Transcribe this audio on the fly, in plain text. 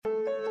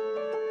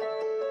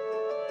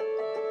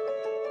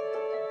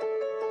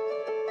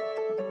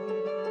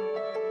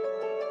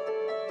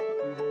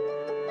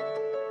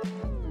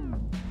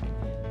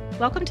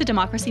Welcome to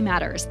Democracy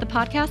Matters, the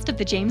podcast of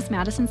the James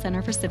Madison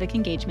Center for Civic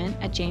Engagement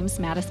at James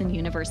Madison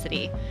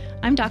University.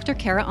 I'm Dr.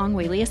 Kara Ong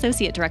Whaley,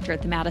 Associate Director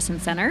at the Madison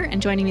Center, and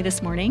joining me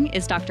this morning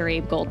is Dr.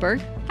 Abe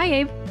Goldberg. Hi,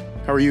 Abe.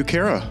 How are you,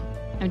 Kara?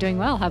 I'm doing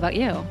well. How about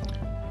you?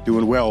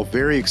 Doing well.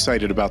 Very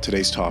excited about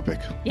today's topic.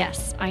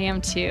 Yes, I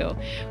am too.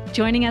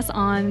 Joining us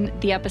on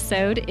the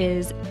episode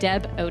is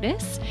Deb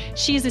Otis.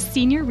 She is a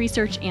senior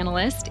research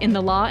analyst in the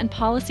Law and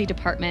Policy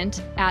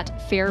Department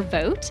at Fair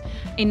Vote,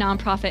 a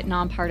nonprofit,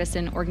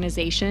 nonpartisan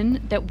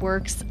organization that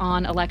works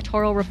on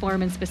electoral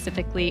reform and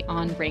specifically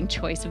on ranked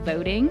choice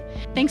voting.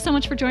 Thanks so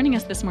much for joining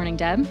us this morning,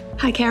 Deb.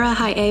 Hi, Kara.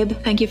 Hi, Abe.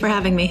 Thank you for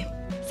having me.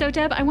 So,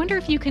 Deb, I wonder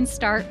if you can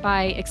start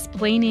by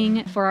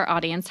explaining for our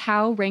audience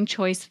how ranked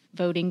choice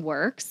voting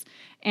works.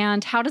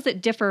 And how does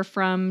it differ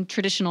from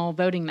traditional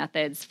voting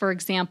methods? For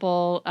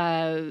example,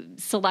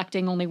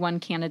 selecting only one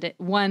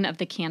of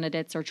the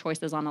candidates or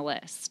choices on a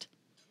list.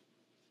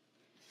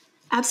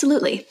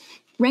 Absolutely.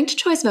 Ranked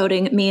choice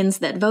voting means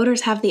that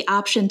voters have the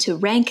option to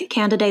rank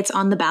candidates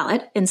on the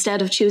ballot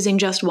instead of choosing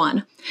just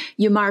one.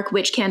 You mark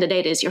which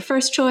candidate is your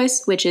first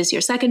choice, which is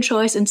your second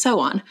choice, and so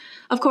on.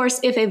 Of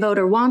course, if a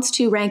voter wants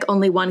to rank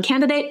only one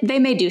candidate, they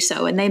may do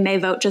so, and they may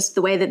vote just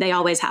the way that they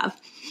always have.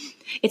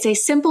 It's a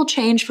simple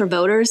change for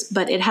voters,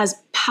 but it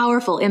has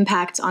powerful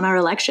impacts on our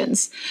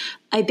elections.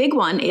 A big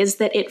one is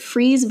that it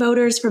frees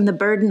voters from the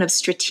burden of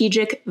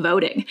strategic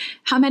voting.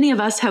 How many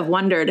of us have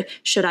wondered,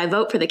 should I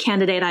vote for the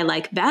candidate I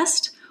like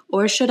best,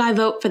 or should I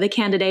vote for the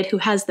candidate who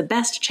has the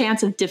best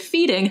chance of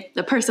defeating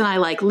the person I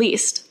like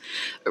least?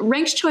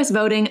 Ranked choice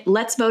voting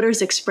lets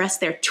voters express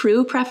their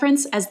true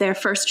preference as their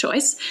first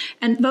choice,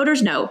 and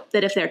voters know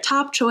that if their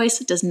top choice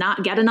does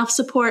not get enough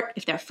support,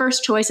 if their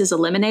first choice is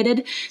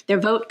eliminated, their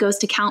vote goes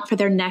to count for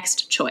their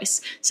next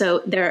choice.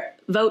 So their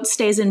vote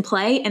stays in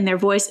play and their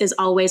voice is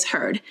always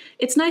heard.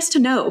 It's nice to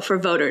know for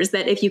voters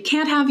that if you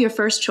can't have your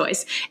first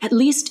choice, at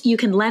least you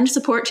can lend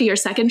support to your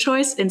second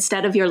choice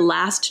instead of your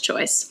last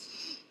choice.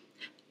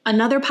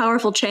 Another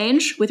powerful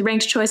change with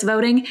ranked choice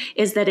voting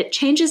is that it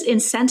changes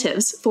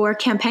incentives for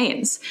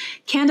campaigns.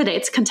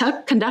 Candidates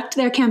conduct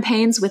their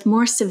campaigns with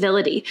more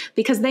civility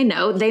because they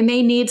know they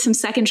may need some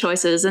second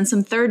choices and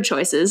some third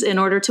choices in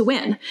order to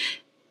win.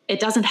 It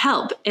doesn't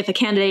help if a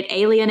candidate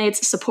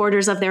alienates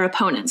supporters of their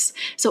opponents.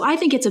 So I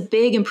think it's a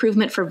big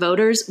improvement for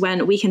voters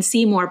when we can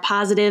see more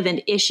positive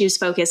and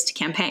issues-focused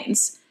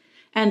campaigns.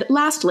 And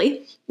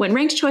lastly, when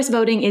ranked choice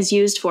voting is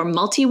used for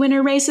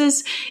multi-winner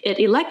races,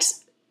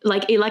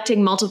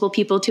 electing multiple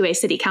people to a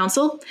city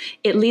council,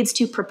 it leads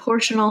to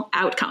proportional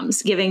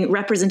outcomes, giving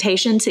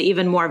representation to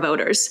even more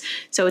voters.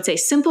 So it's a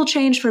simple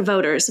change for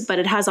voters, but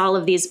it has all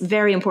of these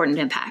very important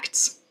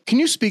impacts. Can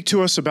you speak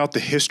to us about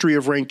the history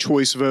of ranked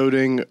choice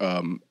voting?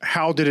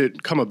 How did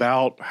it come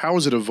about? How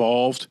has it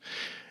evolved?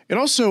 And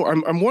also,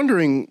 I'm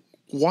wondering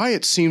why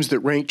it seems that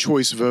ranked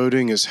choice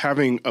voting is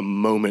having a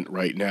moment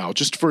right now.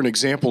 Just for an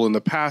example, in the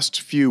past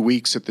few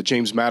weeks at the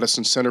James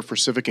Madison Center for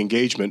Civic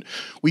Engagement,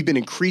 we've been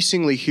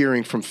increasingly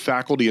hearing from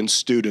faculty and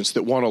students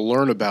that want to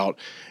learn about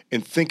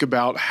and think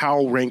about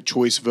how ranked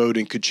choice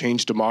voting could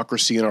change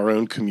democracy in our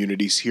own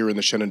communities here in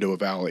the Shenandoah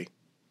Valley.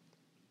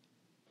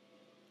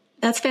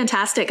 That's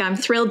fantastic. I'm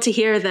thrilled to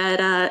hear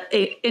that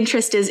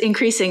interest is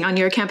increasing on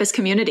your campus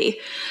community.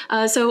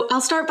 So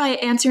I'll start by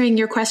answering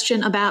your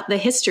question about the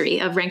history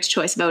of ranked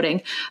choice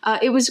voting.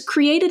 It was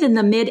created in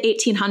the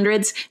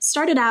mid-1800s,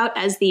 started out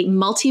as the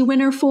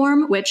multi-winner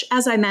form, which,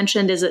 as I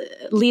mentioned,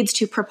 leads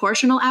to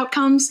proportional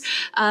outcomes.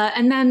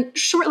 And then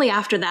shortly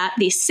after that,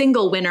 the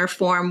single winner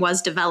form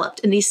was developed.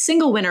 In the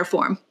single winner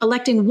form,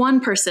 electing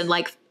one person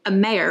like a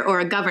mayor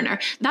or a governor,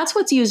 that's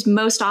what's used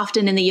most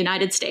often in the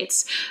United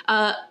States.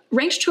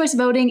 Ranked choice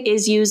voting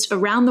is used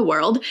around the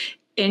world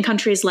in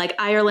countries like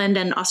Ireland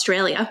and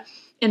Australia.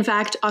 In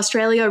fact,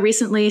 Australia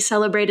recently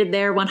celebrated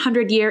their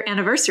 100-year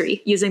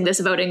anniversary using this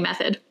voting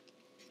method.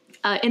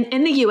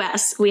 In the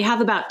U.S., we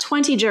have about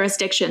 20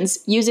 jurisdictions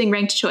using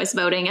ranked choice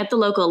voting at the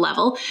local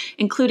level,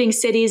 including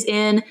cities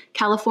in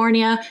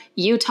California,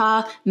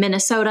 Utah,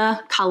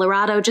 Minnesota,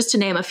 Colorado, just to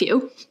name a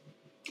few.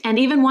 And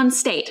even one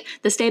state,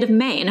 the state of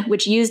Maine,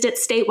 which used it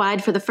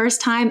statewide for the first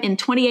time in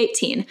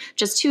 2018,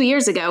 just 2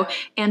 years ago.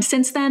 And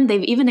since then,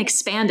 they've even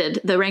expanded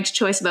the ranked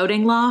choice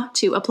voting law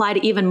to apply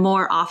to even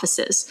more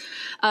offices.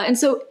 And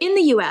so in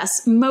the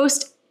US,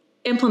 most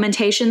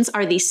implementations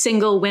are the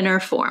single winner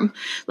form,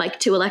 like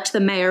to elect the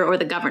mayor or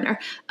the governor.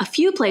 A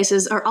few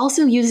places are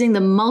also using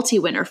the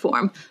multi-winner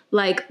form,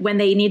 like when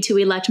they need to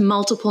elect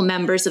multiple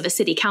members of a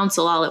city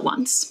council all at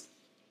once.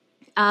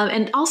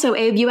 And also,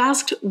 Abe, you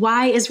asked,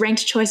 why is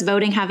ranked choice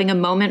voting having a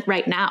moment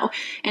right now?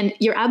 And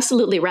you're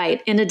absolutely right.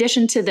 In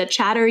addition to the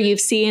chatter you've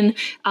seen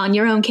on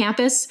your own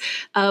campus,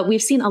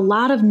 we've seen a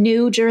lot of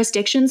new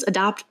jurisdictions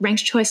adopt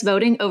ranked choice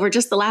voting over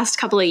just the last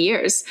couple of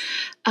years.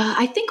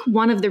 I think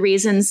one of the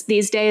reasons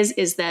these days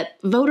is that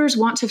voters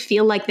want to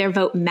feel like their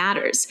vote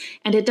matters,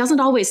 and it doesn't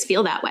always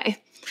feel that way.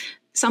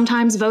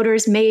 Sometimes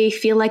voters may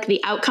feel like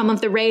the outcome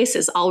of the race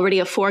is already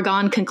a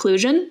foregone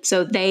conclusion,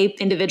 so they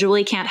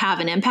individually can't have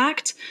an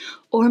impact.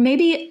 Or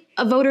maybe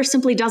a voter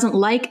simply doesn't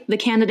like the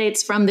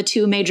candidates from the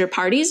two major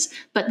parties,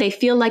 but they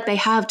feel like they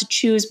have to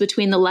choose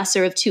between the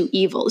lesser of two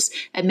evils,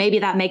 and maybe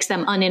that makes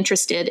them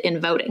uninterested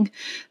in voting.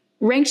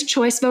 Ranked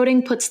choice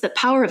voting puts the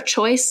power of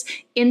choice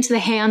into the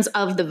hands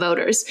of the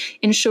voters,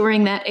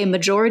 ensuring that a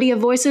majority of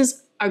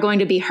voices are going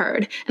to be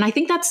heard. And I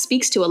think that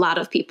speaks to a lot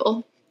of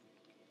people.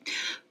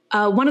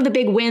 One of the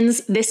big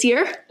wins this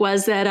year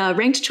was that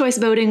ranked choice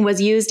voting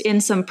was used in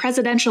some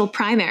presidential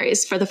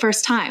primaries for the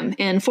first time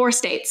in 4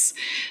 states.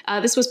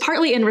 This was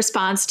partly in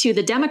response to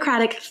the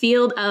Democratic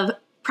field of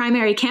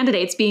primary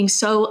candidates being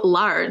so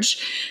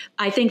large.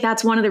 I think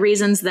that's one of the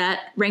reasons that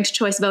ranked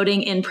choice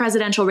voting in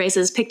presidential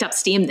races picked up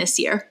steam this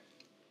year.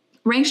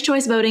 Ranked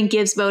choice voting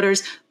gives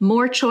voters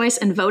more choice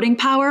and voting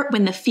power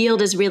when the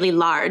field is really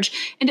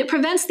large, and it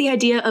prevents the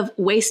idea of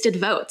wasted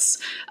votes.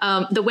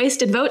 The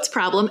wasted votes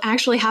problem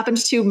actually happened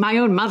to my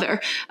own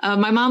mother.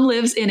 My mom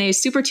lives in a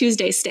Super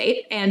Tuesday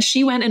state, and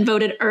she went and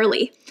voted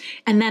early.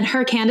 And then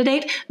her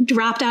candidate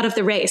dropped out of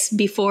the race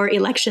before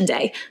Election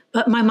Day.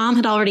 But my mom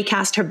had already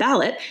cast her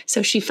ballot,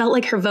 so she felt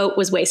like her vote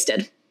was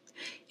wasted.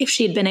 If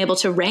she'd been able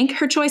to rank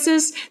her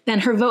choices,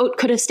 then her vote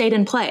could have stayed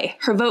in play.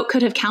 Her vote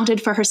could have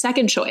counted for her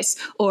second choice,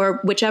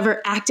 or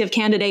whichever active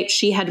candidate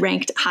she had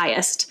ranked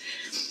highest.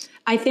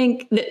 I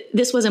think that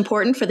this was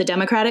important for the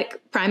Democratic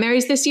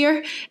primaries this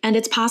year, and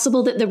it's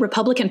possible that the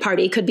Republican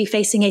Party could be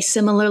facing a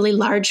similarly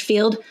large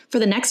field for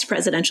the next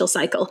presidential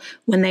cycle,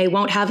 when they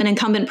won't have an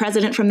incumbent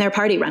president from their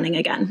party running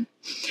again.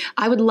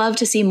 I would love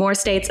to see more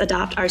states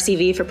adopt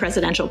RCV for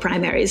presidential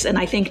primaries, and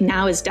I think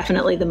now is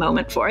definitely the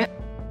moment for it.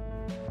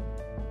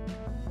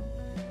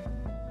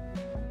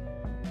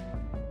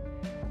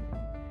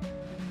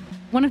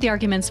 One of the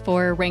arguments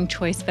for ranked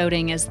choice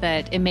voting is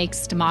that it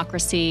makes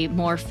democracy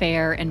more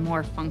fair and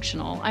more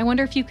functional. I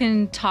wonder if you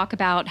can talk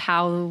about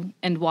how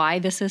and why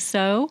this is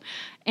so.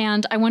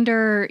 And I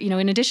wonder,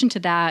 in addition to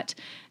that,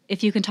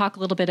 if you can talk a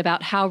little bit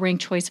about how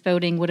ranked choice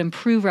voting would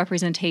improve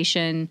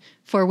representation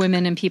for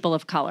women and people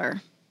of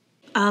color.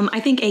 I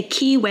think a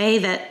key way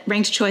that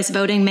ranked choice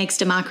voting makes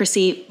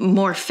democracy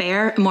more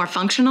fair, more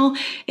functional,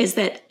 is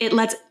that it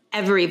lets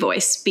every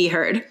voice be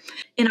heard.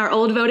 In our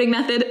old voting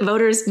method,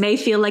 voters may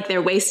feel like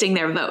they're wasting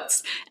their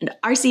votes, and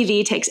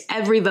RCV takes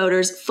every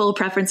voter's full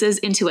preferences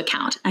into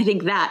account. I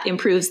think that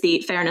improves the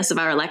fairness of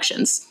our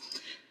elections.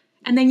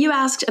 And then you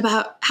asked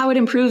about how it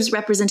improves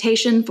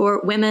representation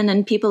for women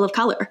and people of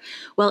color.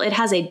 Well, it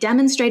has a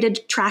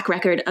demonstrated track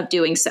record of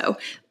doing so.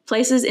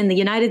 Places in the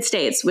United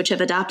States which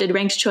have adopted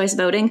ranked choice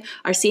voting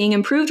are seeing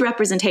improved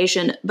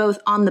representation both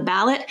on the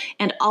ballot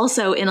and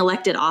also in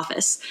elected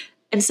office.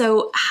 And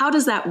so how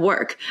does that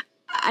work?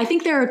 I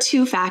think there are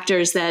 2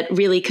 factors that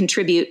really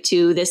contribute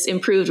to this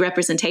improved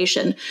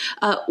representation.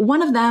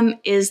 One of them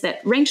is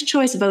that ranked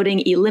choice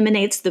voting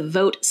eliminates the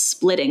vote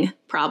splitting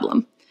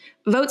problem.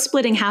 Vote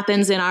splitting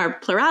happens in our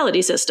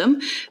plurality system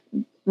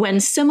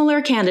when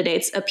similar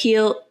candidates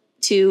appeal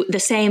to the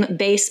same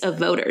base of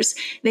voters.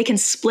 They can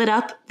split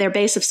up their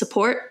base of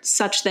support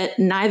such that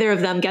neither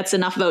of them gets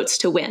enough votes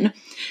to win.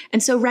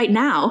 And so right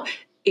now,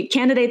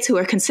 candidates who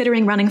are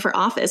considering running for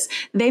office,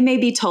 they may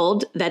be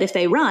told that if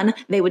they run,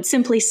 they would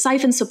simply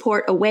siphon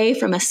support away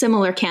from a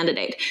similar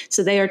candidate.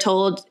 So they are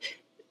told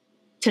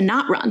to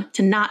not run,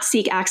 to not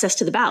seek access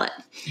to the ballot.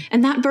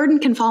 And that burden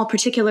can fall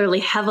particularly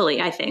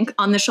heavily, I think,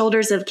 on the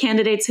shoulders of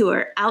candidates who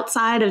are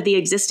outside of the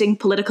existing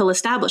political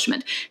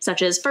establishment,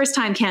 such as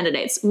first-time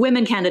candidates,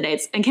 women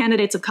candidates, and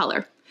candidates of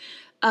color.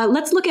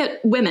 Let's look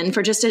at women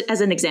for just as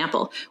an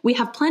example. We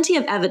have plenty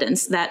of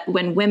evidence that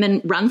when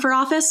women run for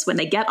office, when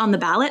they get on the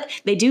ballot,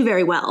 they do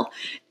very well.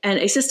 And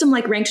a system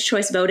like ranked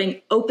choice voting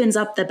opens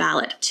up the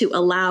ballot to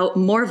allow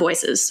more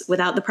voices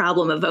without the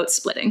problem of vote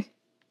splitting.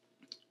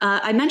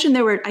 I mentioned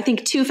there were, I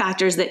think, 2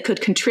 factors that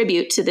could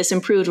contribute to this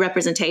improved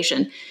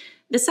representation.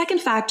 The second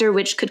factor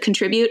which could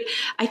contribute,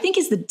 I think,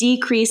 is the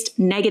decreased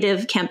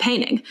negative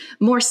campaigning.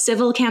 More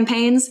civil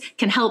campaigns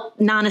can help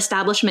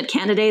non-establishment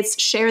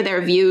candidates share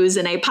their views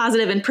in a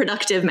positive and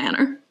productive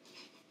manner.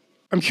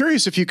 I'm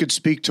curious if you could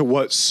speak to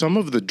what some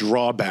of the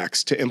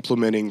drawbacks to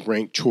implementing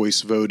ranked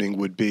choice voting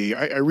would be.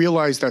 I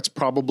realize that's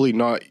probably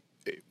not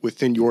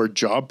within your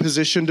job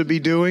position to be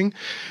doing,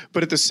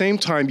 but at the same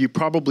time, you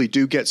probably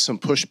do get some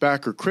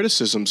pushback or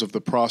criticisms of the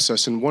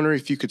process, and wondering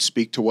if you could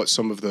speak to what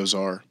some of those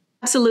are.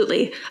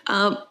 Absolutely.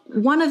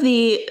 One of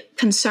the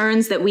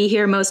concerns that we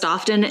hear most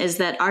often is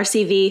that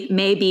RCV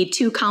may be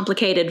too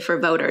complicated for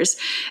voters.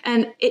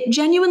 And it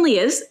genuinely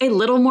is a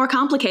little more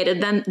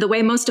complicated than the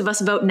way most of us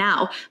vote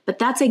now, but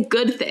that's a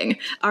good thing.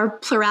 Our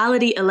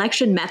plurality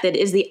election method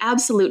is the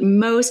absolute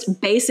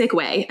most basic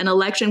way an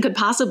election could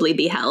possibly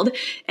be held,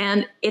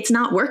 and it's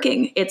not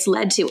working. It's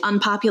led to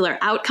unpopular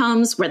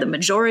outcomes where the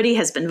majority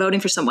has been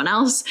voting for someone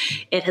else.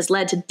 It has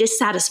led to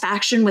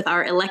dissatisfaction with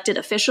our elected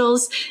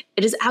officials.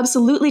 It is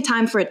absolutely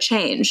time for a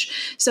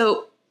change.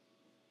 So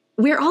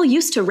we're all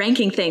used to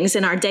ranking things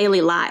in our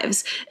daily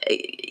lives.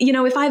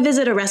 If I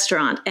visit a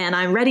restaurant and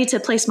I'm ready to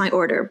place my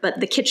order, but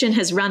the kitchen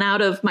has run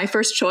out of my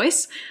first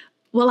choice,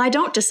 well, I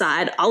don't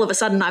decide all of a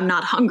sudden I'm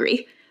not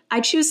hungry. I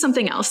choose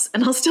something else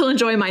and I'll still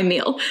enjoy my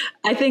meal.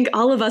 I think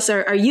all of us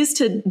are used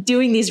to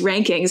doing these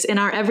rankings in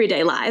our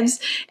everyday lives.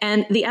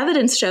 And the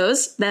evidence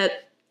shows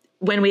that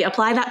when we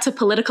apply that to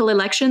political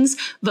elections,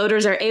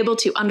 voters are able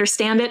to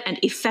understand it and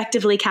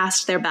effectively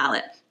cast their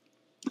ballot.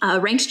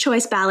 Ranked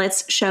choice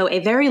ballots show a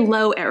very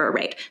low error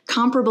rate,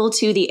 comparable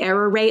to the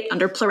error rate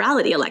under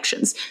plurality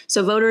elections.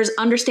 So voters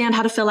understand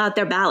how to fill out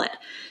their ballot.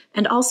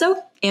 And also,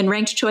 in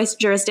ranked choice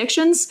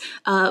jurisdictions,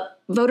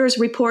 voters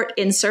report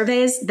in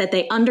surveys that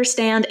they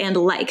understand and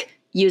like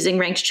using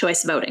ranked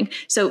choice voting.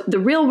 So the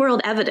real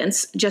world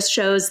evidence just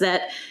shows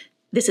that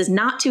this is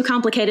not too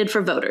complicated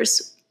for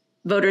voters.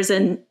 Voters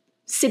in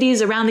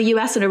cities around the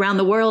US and around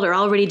the world are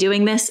already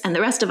doing this, and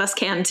the rest of us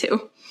can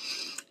too.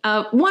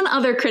 One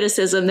other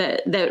criticism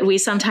that we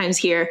sometimes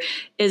hear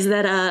is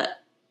that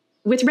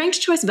with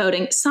ranked choice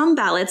voting, some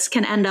ballots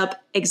can end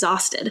up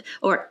exhausted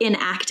or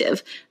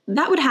inactive.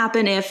 That would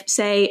happen if,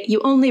 say,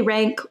 you only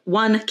rank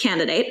one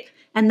candidate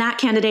and that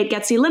candidate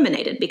gets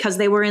eliminated because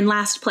they were in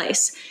last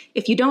place.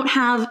 If you don't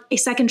have a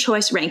second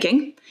choice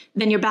ranking,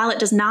 then your ballot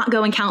does not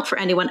go and count for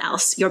anyone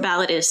else. Your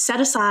ballot is set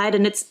aside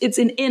and it's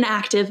an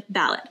inactive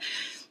ballot.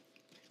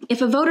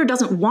 If a voter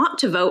doesn't want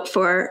to vote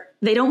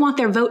they don't want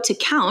their vote to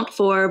count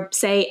for,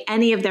 say,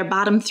 any of their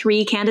bottom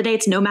three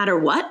candidates, no matter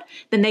what,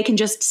 then they can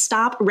just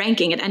stop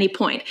ranking at any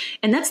point.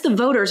 And that's the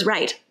voter's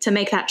right to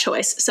make that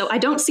choice. So I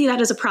don't see that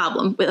as a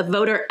problem with a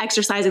voter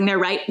exercising their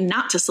right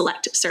not to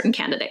select certain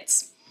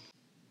candidates.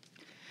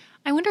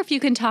 I wonder if you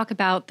can talk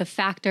about the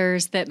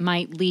factors that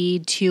might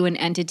lead to an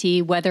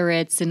entity, whether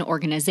it's an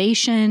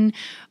organization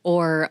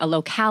or a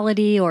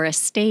locality or a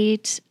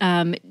state,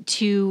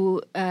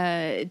 to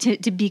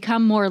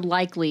become more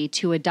likely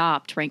to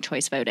adopt ranked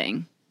choice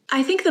voting.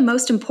 I think the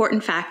most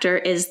important factor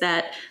is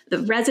that the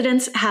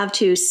residents have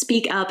to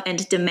speak up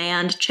and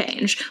demand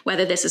change,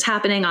 whether this is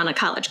happening on a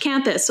college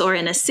campus or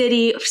in a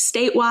city,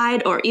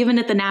 statewide, or even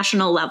at the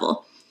national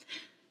level.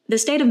 The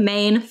state of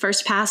Maine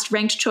first passed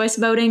ranked choice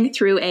voting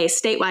through a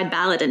statewide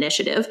ballot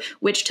initiative,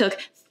 which took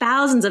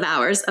thousands of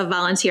hours of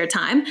volunteer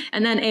time,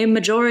 and then a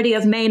majority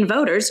of Maine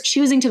voters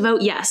choosing to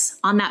vote yes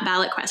on that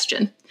ballot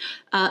question.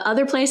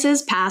 Other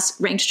places pass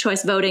ranked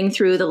choice voting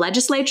through the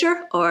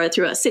legislature or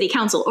through a city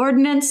council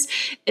ordinance.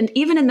 And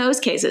even in those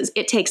cases,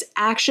 it takes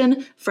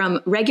action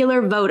from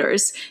regular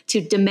voters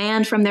to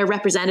demand from their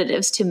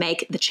representatives to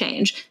make the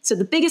change. So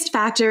the biggest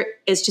factor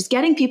is just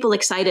getting people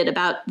excited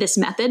about this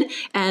method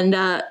and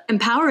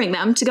empowering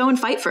them to go and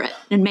fight for it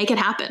and make it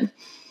happen.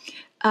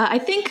 I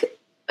think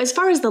as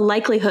far as the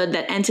likelihood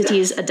that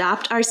entities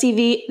adopt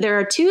RCV, there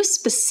are two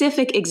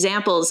specific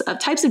examples of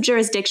types of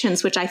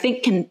jurisdictions which I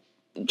think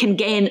can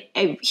gain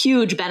a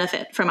huge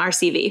benefit from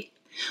RCV.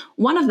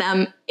 One of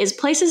them is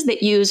places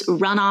that use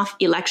runoff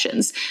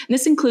elections. And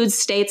this includes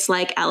states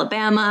like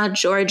Alabama,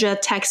 Georgia,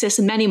 Texas,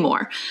 and many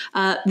more.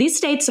 These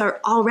states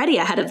are already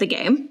ahead of the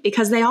game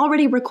because they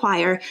already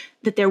require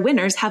that their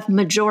winners have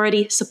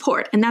majority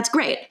support, and that's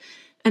great.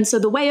 And so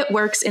the way it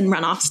works in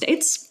runoff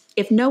states,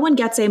 if no one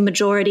gets a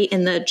majority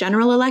in the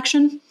general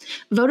election,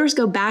 voters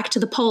go back to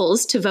the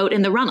polls to vote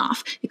in the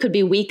runoff. It could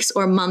be weeks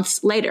or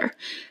months later.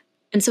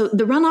 And so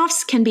the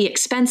runoffs can be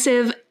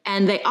expensive,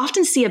 and they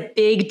often see a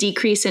big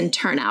decrease in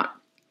turnout.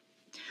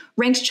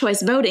 Ranked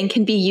choice voting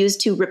can be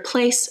used to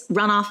replace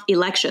runoff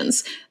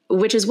elections,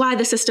 which is why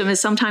the system is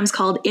sometimes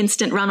called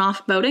instant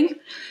runoff voting.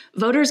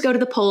 Voters go to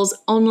the polls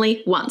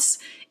only once.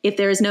 If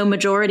there is no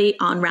majority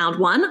on round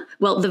one,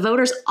 well, the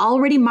voters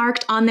already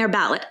marked on their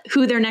ballot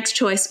who their next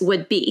choice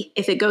would be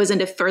if it goes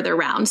into further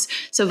rounds.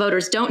 So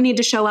voters don't need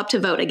to show up to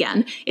vote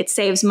again. It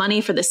saves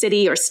money for the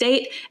city or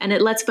state, and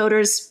it lets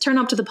voters turn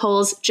up to the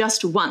polls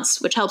just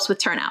once, which helps with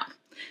turnout.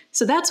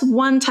 So that's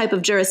one type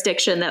of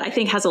jurisdiction that I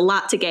think has a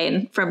lot to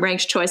gain from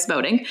ranked choice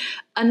voting.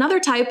 Another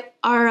type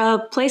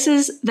are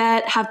places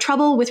that have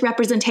trouble with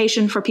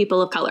representation for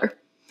people of color.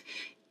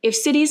 If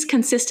cities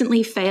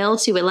consistently fail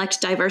to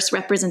elect diverse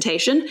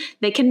representation,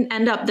 they can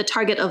end up the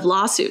target of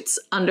lawsuits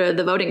under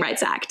the Voting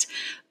Rights Act.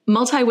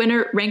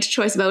 Multi-winner ranked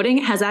choice voting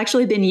has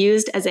actually been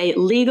used as a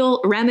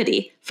legal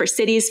remedy for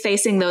cities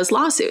facing those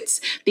lawsuits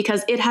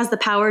because it has the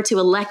power to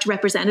elect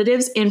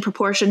representatives in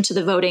proportion to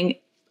the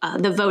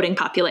voting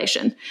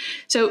population.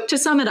 So to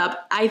sum it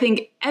up, I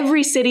think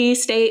every city,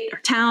 state, or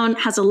town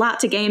has a lot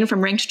to gain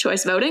from ranked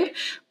choice voting,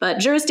 but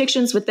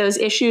jurisdictions with those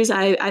issues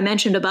I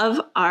mentioned above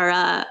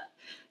are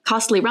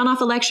costly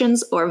runoff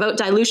elections or vote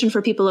dilution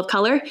for people of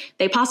color.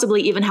 They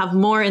possibly even have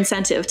more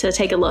incentive to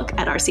take a look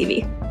at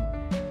RCV.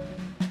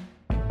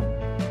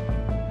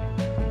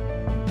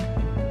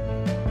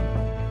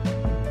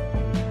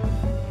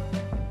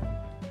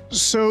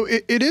 So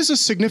it is a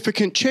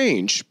significant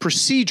change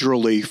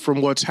procedurally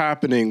from what's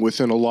happening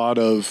within a lot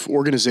of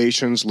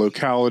organizations,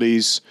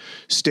 localities,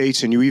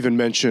 states, and you even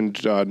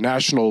mentioned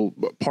national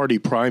party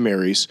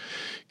primaries.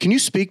 Can you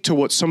speak to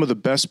what some of the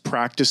best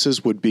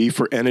practices would be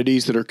for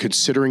entities that are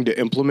considering to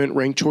implement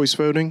ranked choice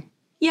voting?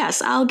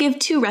 Yes, I'll give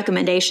two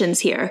recommendations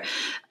here.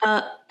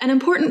 An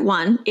important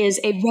one is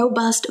a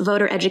robust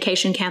voter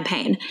education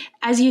campaign.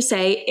 As you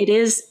say, it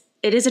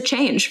is a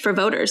change for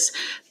voters.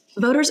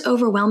 Voters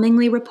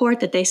overwhelmingly report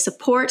that they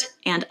support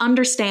and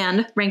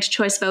understand ranked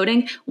choice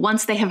voting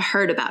once they have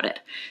heard about it.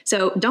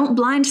 So don't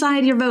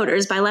blindside your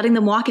voters by letting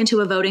them walk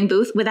into a voting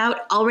booth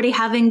without already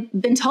having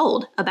been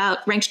told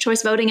about ranked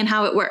choice voting and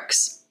how it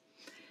works.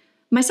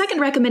 My second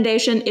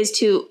recommendation is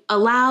to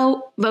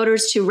allow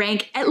voters to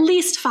rank at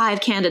least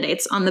 5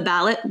 candidates on the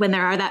ballot when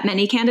there are that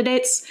many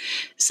candidates.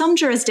 Some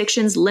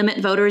jurisdictions limit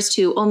voters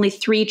to only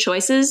 3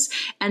 choices,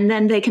 and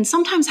then they can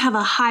sometimes have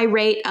a high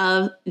rate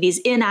of these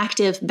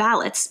inactive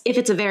ballots if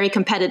it's a very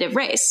competitive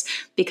race,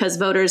 because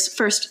voters'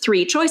 first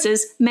 3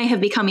 choices may have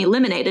become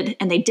eliminated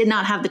and they did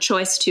not have the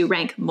choice to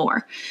rank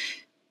more.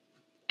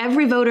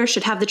 Every voter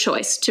should have the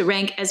choice to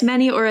rank as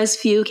many or as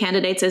few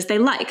candidates as they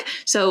like.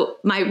 So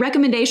my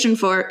recommendation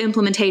for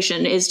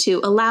implementation is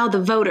to allow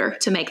the voter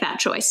to make that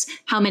choice,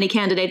 how many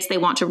candidates they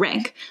want to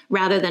rank,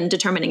 rather than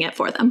determining it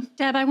for them.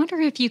 Deb, I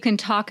wonder if you can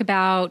talk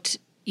about,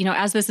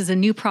 as this is a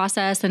new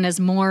process and as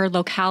more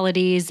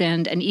localities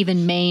and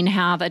even Maine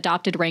have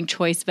adopted ranked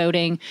choice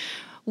voting,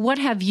 what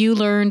have you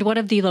learned? What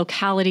have the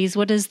localities,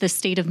 what has the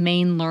state of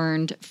Maine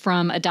learned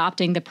from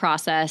adopting the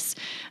process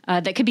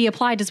that could be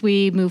applied as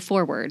we move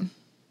forward?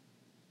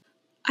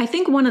 I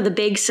think one of the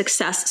big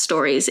success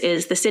stories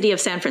is the city of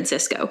San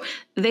Francisco.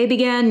 They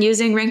began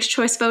using ranked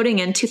choice voting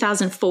in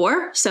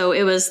 2004, so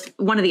it was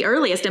one of the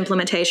earliest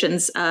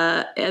implementations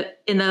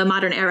in the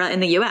modern era in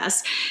the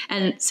US.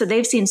 And so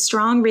they've seen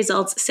strong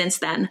results since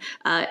then,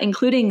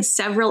 including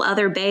several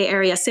other Bay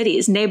Area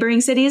cities, neighboring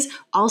cities,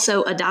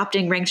 also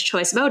adopting ranked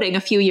choice voting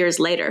a few years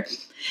later.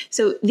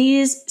 So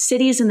these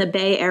cities in the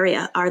Bay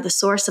Area are the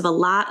source of a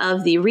lot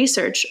of the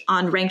research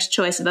on ranked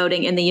choice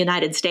voting in the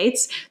United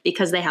States,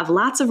 because they have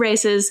lots of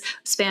races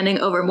spanning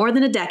over more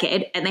than a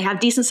decade, and they have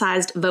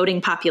decent-sized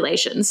voting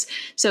populations.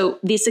 So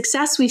the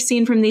success we've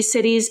seen from these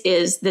cities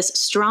is this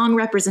strong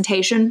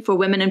representation for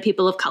women and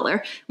people of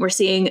color. We're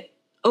seeing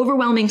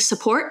overwhelming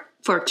support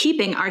for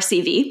keeping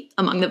RCV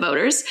among the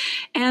voters,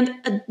 and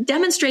a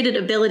demonstrated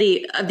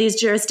ability of these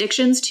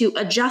jurisdictions to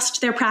adjust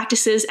their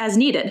practices as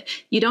needed.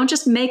 You don't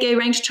just make a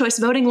ranked choice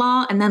voting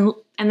law and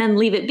then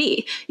leave it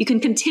be. You can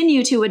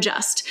continue to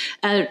adjust.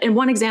 And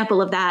one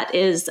example of that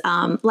is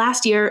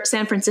last year,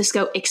 San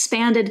Francisco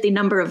expanded the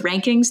number of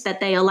rankings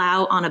that they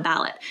allow on a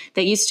ballot.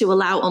 They used to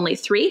allow only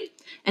 3.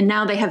 And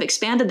now they have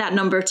expanded that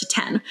number to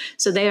 10.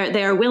 So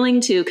they are willing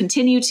to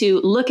continue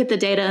to look at the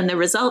data and the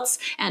results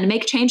and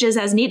make changes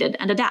as needed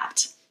and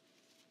adapt.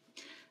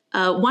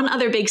 One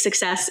other big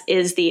success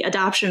is the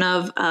adoption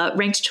of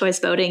ranked choice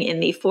voting in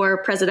the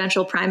 4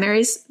 presidential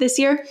primaries this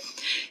year.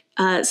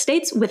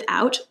 States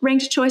without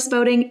ranked choice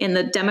voting in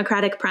the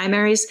Democratic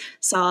primaries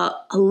saw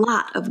a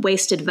lot of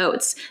wasted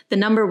votes. The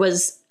number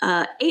was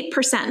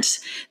 8%,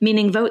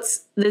 meaning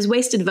those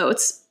wasted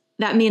votes.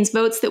 That means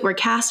votes that were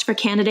cast for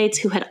candidates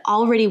who had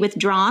already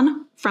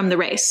withdrawn from the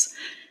race.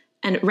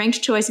 And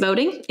ranked choice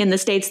voting in the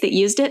states that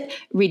used it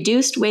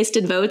reduced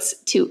wasted votes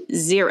to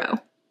 0.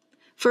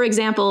 For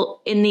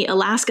example, in the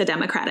Alaska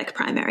Democratic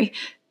primary,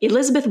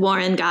 Elizabeth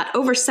Warren got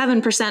over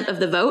 7% of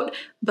the vote,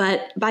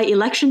 but by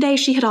election day,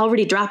 she had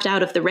already dropped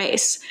out of the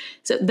race.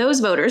 So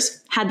those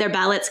voters had their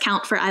ballots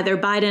count for either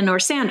Biden or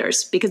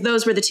Sanders, because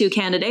those were the 2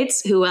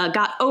 candidates who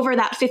got over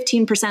that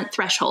 15%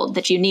 threshold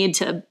that you need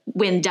to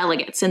win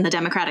delegates in the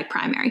Democratic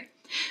primary.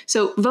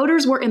 So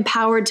voters were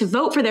empowered to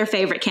vote for their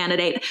favorite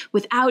candidate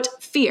without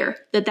fear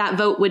that that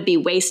vote would be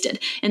wasted.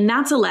 And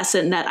that's a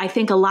lesson that I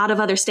think a lot of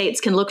other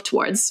states can look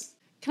towards.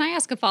 Can I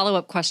ask a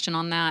follow-up question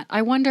on that?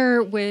 I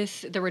wonder,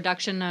 with the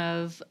reduction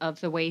of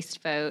the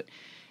waste vote,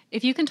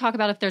 if you can talk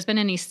about if there's been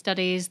any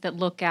studies that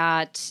look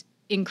at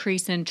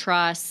increase in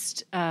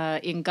trust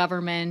in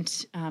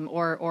government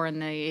or in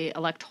the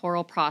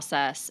electoral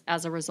process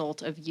as a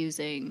result of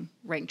using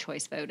ranked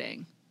choice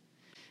voting.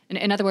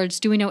 In other words,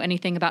 do we know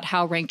anything about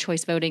how ranked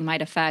choice voting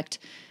might affect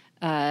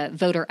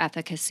voter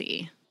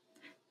efficacy?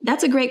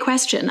 That's a great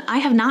question. I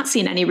have not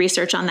seen any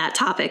research on that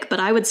topic, but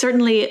I would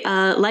certainly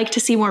like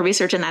to see more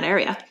research in that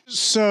area.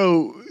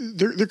 So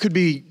there could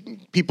be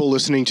people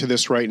listening to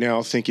this right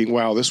now thinking,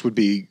 wow, this would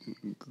be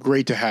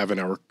great to have in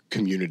our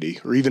community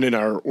or even in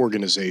our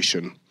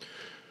organization.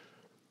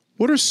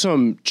 What are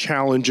some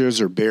challenges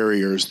or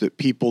barriers that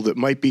people that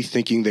might be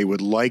thinking they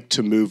would like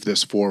to move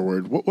this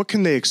forward, what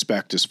can they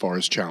expect as far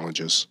as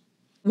challenges?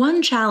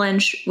 One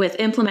challenge with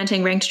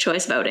implementing ranked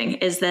choice voting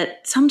is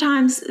that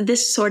sometimes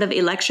this sort of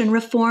election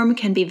reform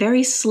can be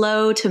very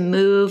slow to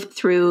move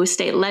through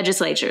state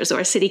legislatures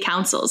or city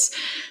councils.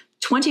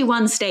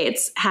 21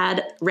 states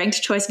had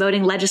ranked choice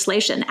voting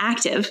legislation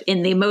active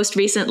in the most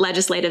recent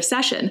legislative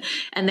session,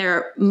 and there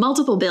are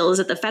multiple bills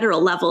at the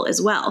federal level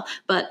as well.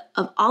 But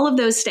of all of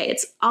those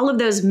states, all of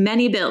those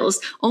many bills,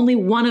 only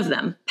one of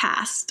them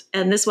passed,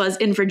 and this was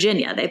in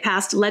Virginia. They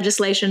passed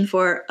legislation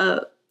for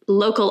a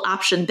local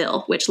option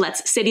bill, which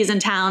lets cities and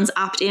towns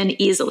opt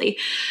in easily.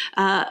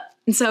 And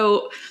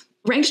so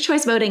ranked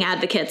choice voting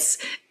advocates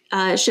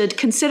should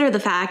consider the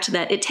fact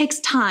that it takes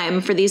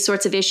time for these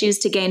sorts of issues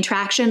to gain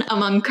traction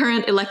among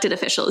current elected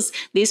officials.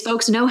 These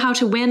folks know how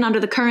to win under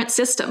the current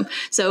system.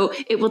 So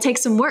it will take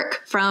some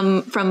work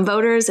from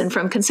voters and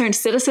from concerned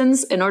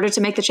citizens in order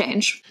to make the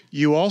change.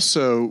 You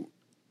also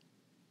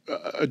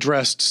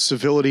addressed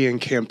civility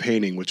and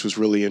campaigning, which was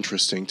really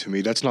interesting to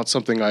me. That's not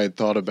something I had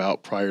thought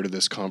about prior to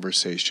this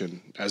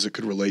conversation as it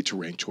could relate to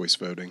ranked choice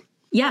voting.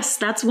 Yes,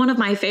 that's one of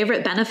my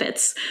favorite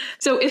benefits.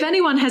 So if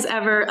anyone has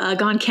ever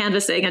gone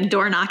canvassing and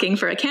door knocking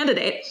for a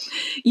candidate,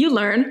 you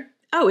learn,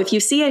 if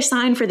you see a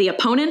sign for the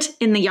opponent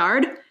in the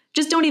yard,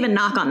 just don't even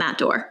knock on that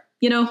door.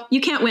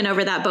 You can't win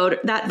over that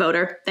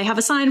voter. They have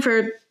a sign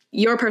for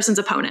your person's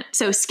opponent.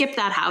 So skip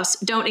that house.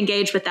 Don't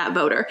engage with that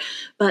voter.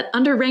 But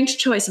under ranked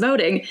choice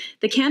voting,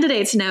 the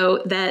candidates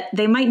know that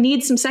they might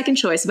need some second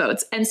choice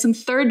votes and some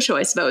third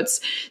choice votes.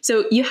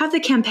 So you have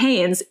the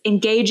campaigns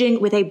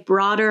engaging with a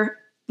broader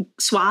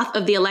swath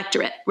of the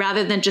electorate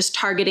rather than just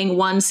targeting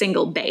one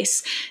single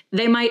base.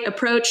 They might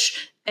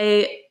approach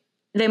a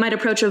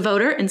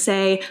voter and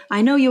say,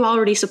 I know you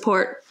already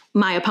support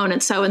my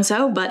opponent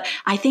so-and-so, but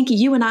I think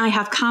you and I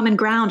have common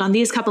ground on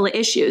these couple of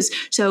issues.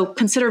 So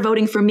consider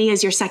voting for me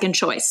as your second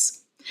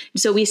choice.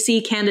 So we see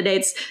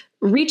candidates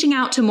reaching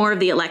out to more of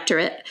the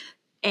electorate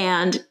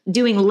and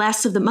doing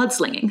less of the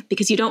mudslinging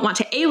because you don't want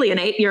to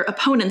alienate your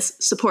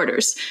opponent's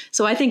supporters.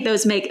 So I think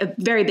those make a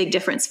very big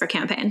difference for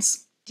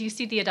campaigns. Do you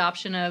see the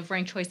adoption of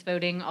ranked choice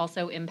voting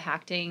also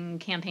impacting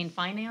campaign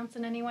finance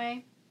in any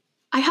way?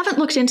 I haven't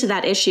looked into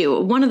that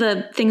issue. One of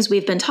the things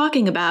we've been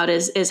talking about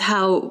is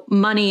how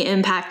money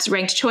impacts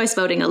ranked choice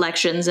voting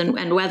elections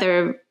and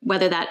whether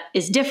that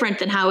is different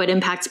than how it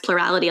impacts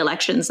plurality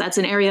elections. That's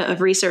an area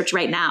of research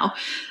right now.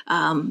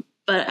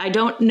 But I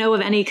don't know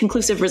of any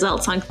conclusive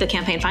results on the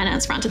campaign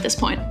finance front at this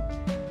point.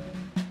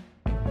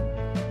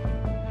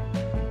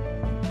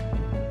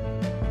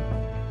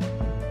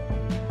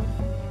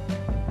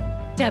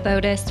 Deb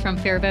Otis from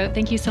FairVote,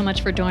 thank you so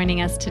much for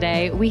joining us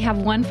today. We have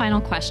one final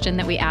question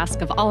that we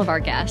ask of all of our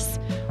guests.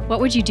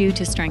 What would you do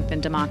to strengthen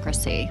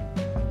democracy?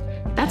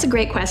 That's a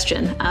great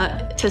question.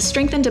 To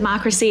strengthen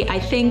democracy, I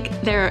think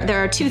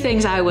there are two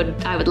things I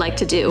would like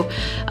to do.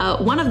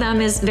 One of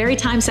them is very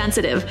time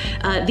sensitive.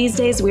 These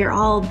days, we are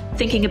all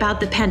thinking about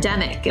the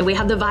pandemic, and we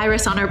have the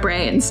virus on our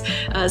brains.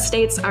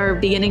 States are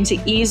beginning to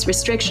ease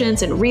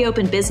restrictions and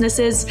reopen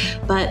businesses,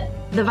 but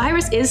the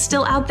virus is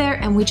still out there,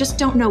 and we just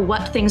don't know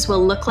what things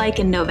will look like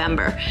in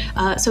November.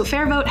 So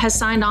FairVote has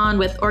signed on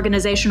with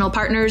organizational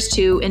partners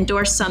to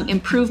endorse some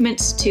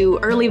improvements to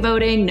early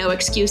voting, no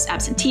excuse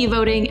absentee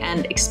voting,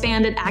 and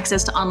expanded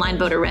access to online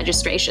voter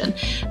registration.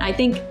 And I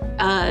think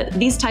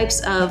these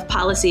types of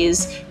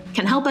policies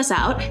can help us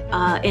out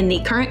in the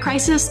current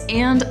crisis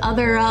and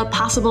other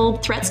possible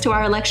threats to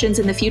our elections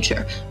in the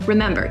future.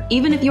 Remember,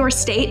 even if your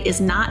state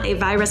is not a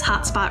virus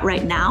hotspot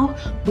right now,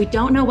 we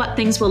don't know what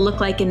things will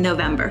look like in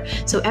November.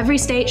 So every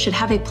state should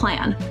have a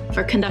plan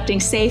for conducting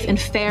safe and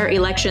fair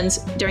elections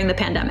during the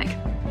pandemic.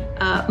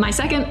 My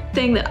second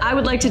thing that I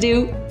would like to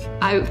do,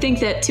 I think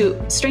that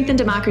to strengthen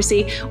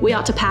democracy, we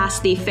ought to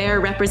pass the Fair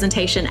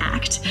Representation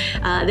Act.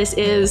 This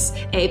is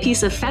a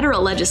piece of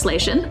federal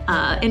legislation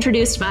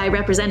introduced by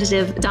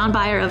Representative Don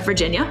Beyer of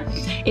Virginia.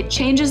 It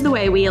changes the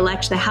way we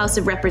elect the House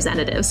of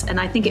Representatives, and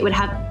I think it would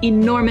have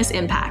enormous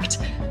impact.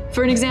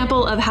 For an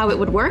example of how it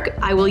would work,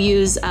 I will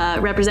use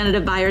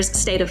Representative Beyer's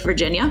state of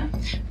Virginia.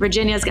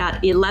 Virginia's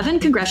got 11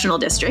 congressional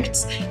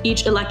districts,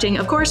 each electing,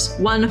 of course,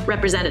 one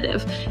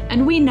representative.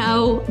 And we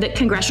know that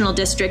congressional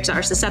districts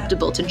are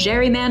susceptible to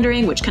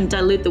gerrymandering, which can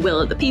dilute the will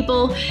of the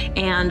people,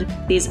 and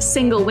these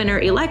single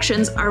winner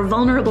elections are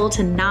vulnerable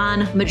to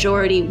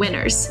non-majority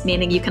winners,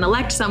 meaning you can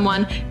elect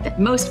someone that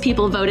most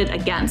people voted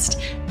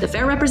against. The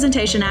Fair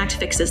Representation Act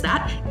fixes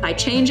that by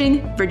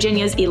changing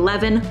Virginia's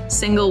 11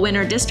 single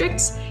winner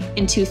districts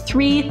into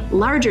 3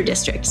 larger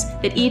districts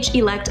that each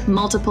elect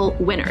multiple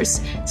winners.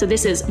 So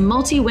this is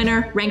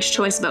multi-winner ranked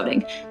choice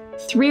voting.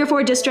 3 or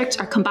 4 districts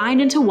are combined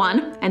into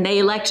one, and they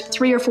elect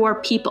 3 or 4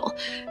 people.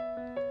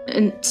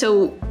 And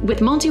so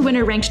with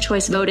multi-winner ranked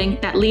choice voting,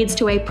 that leads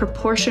to a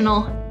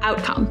proportional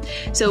outcome.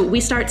 So we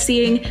start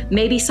seeing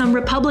maybe some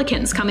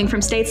Republicans coming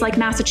from states like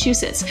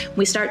Massachusetts.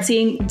 We start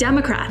seeing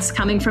Democrats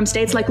coming from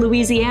states like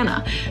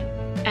Louisiana.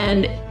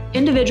 And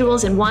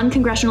individuals in one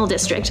congressional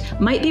district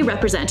might be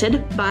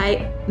represented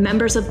by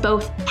members of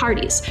both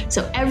parties.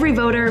 So every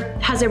voter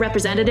has a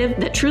representative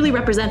that truly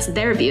represents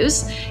their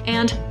views.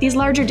 And these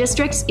larger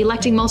districts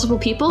electing multiple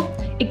people,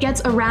 it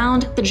gets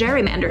around the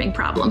gerrymandering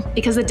problem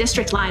because the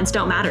district lines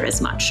don't matter as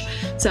much.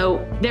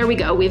 So there we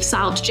go. We've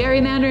solved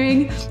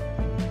gerrymandering.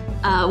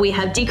 We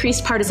have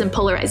decreased partisan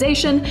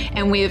polarization,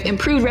 and we have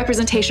improved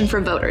representation for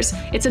voters.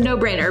 It's a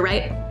no-brainer,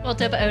 right? Well,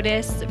 Deb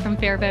Otis from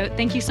FairVote,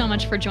 thank you so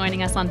much for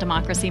joining us on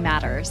Democracy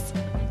Matters.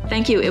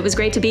 Thank you. It was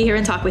great to be here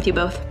and talk with you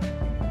both.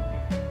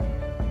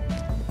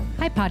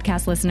 Hi,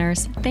 podcast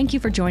listeners. Thank you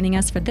for joining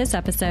us for this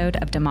episode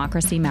of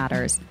Democracy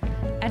Matters.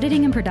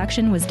 Editing and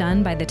production was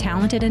done by the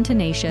talented and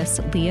tenacious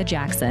Leah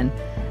Jackson,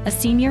 a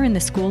senior in the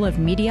School of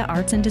Media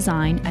Arts and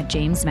Design at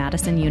James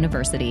Madison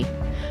University.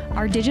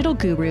 Our digital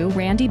guru,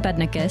 Randy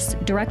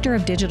Budnikus, Director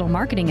of Digital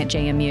Marketing at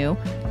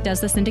JMU,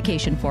 does the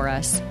syndication for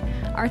us.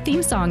 Our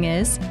theme song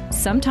is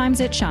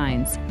Sometimes It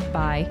Shines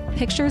by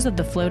Pictures of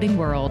the Floating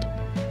World.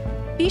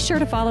 Be sure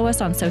to follow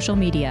us on social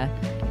media.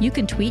 You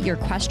can tweet your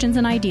questions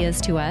and ideas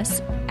to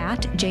us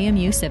at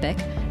JMU Civic,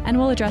 and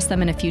we'll address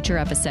them in a future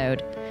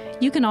episode.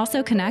 You can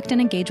also connect and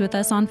engage with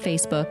us on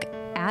Facebook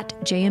at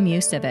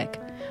JMU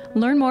Civic.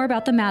 Learn more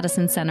about the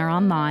Madison Center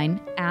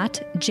online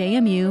at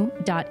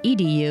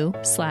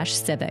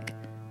jmu.edu/civic.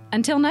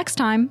 Until next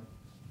time.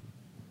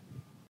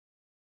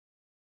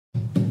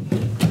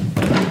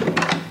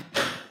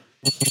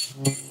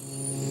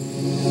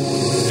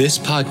 This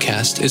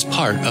podcast is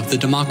part of the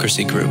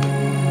Democracy Group.